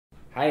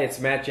Hi, it's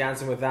Matt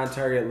Johnson with On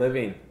Target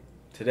Living.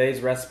 Today's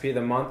recipe of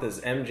the month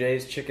is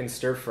MJ's Chicken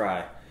Stir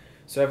Fry.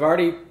 So I've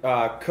already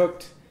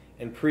cooked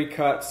and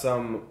pre-cut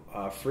some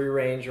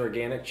free-range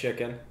organic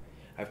chicken.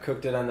 I've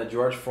cooked it on the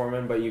George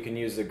Foreman, but you can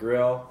use the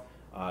grill,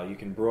 you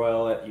can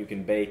broil it, you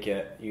can bake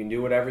it, you can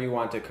do whatever you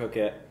want to cook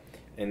it,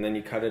 and then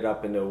you cut it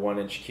up into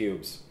 1-inch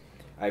cubes.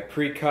 I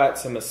pre-cut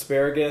some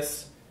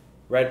asparagus,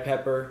 red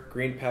pepper,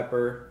 green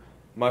pepper,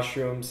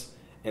 mushrooms,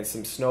 and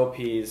some snow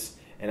peas,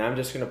 and I'm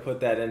just going to put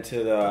that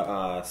into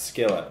the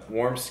skillet,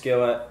 warm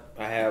skillet.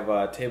 I have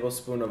a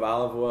tablespoon of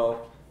olive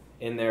oil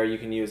in there. You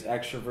can use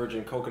extra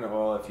virgin coconut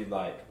oil if you'd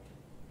like.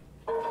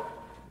 You're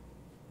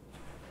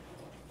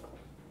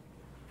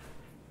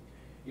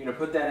going to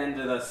put that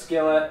into the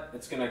skillet.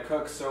 It's going to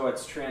cook so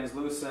it's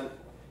translucent,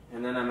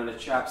 and then I'm going to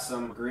chop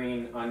some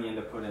green onion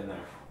to put in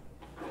there.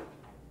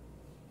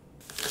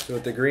 So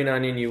with the green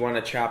onion, you want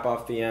to chop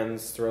off the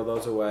ends, throw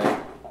those away,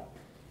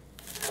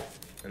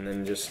 and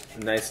then just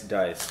nice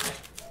dice.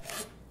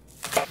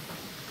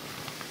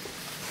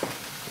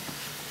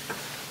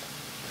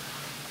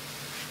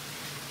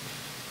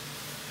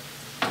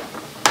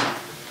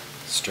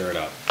 Stir it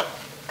up.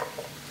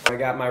 I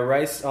got my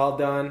rice all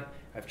done.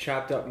 I've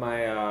chopped up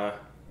my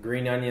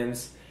green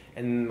onions,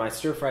 and my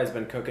stir fry has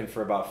been cooking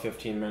for about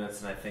 15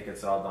 minutes, and I think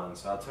it's all done.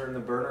 So I'll turn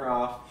the burner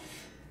off.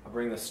 I'll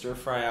bring the stir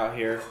fry out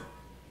here.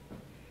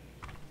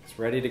 It's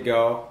ready to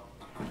go.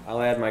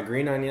 I'll add my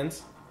green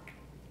onions,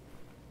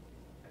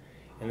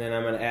 and then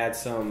I'm going to add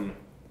some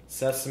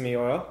sesame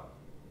oil,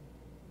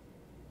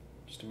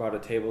 just about a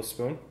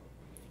tablespoon.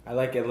 I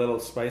like it a little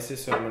spicy,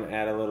 so I'm going to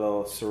add a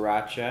little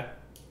sriracha.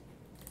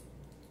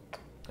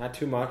 Not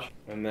too much.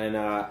 And then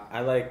I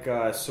like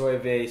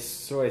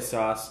soy-based soy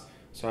sauce,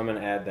 so I'm going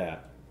to add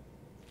that.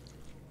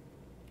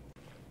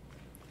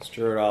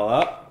 Stir it all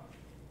up.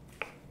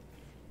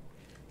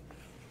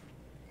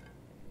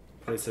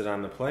 Place it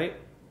on the plate.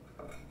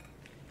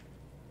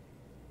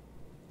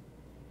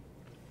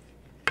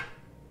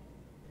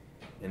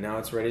 And now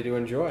it's ready to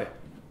enjoy.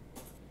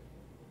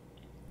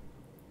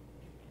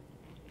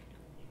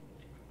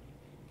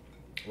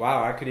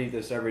 Wow, I could eat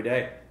this every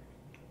day.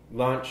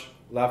 Lunch,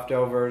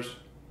 leftovers,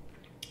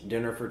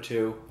 dinner for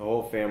two, the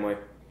whole family.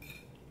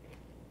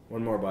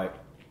 One more bite.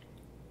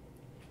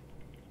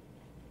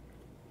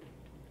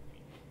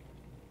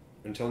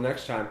 Until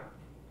next time.